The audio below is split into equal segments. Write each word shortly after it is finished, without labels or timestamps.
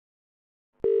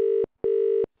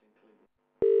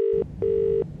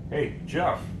Hey,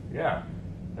 Jeff, yeah,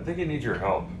 I think I need your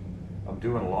help. I'm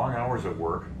doing long hours at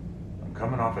work. I'm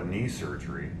coming off a knee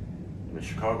surgery, and the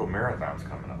Chicago Marathon's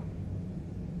coming up.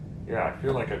 Yeah, I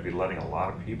feel like I'd be letting a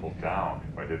lot of people down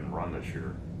if I didn't run this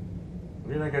year.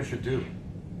 What do you think I should do?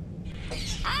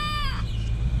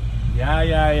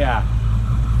 Yeah.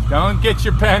 Don't get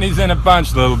your panties in a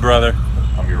bunch, little brother.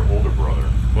 I'm your older brother.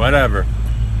 Whatever.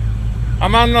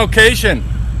 I'm on location.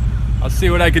 I'll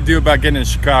see what I could do about getting to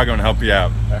Chicago and help you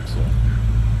out. Excellent.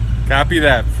 Copy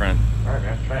that, friend. All right,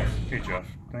 man, thanks. Hey, Jeff,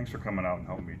 thanks for coming out and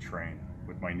helping me train.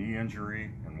 With my knee injury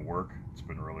and work, it's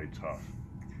been really tough.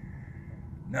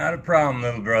 Not a problem,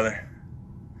 little brother.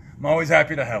 I'm always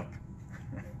happy to help.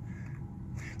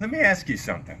 Let me ask you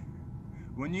something.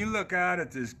 When you look out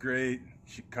at this great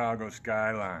Chicago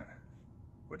skyline,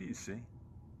 what do you see?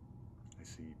 I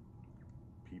see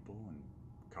people and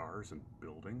cars and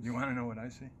buildings. You want to know what I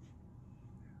see?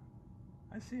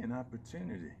 I see an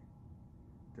opportunity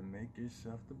to make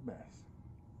yourself the best.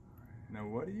 Now,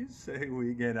 what do you say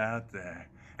we get out there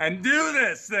and do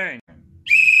this thing?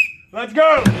 Let's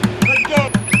go! Let's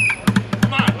go!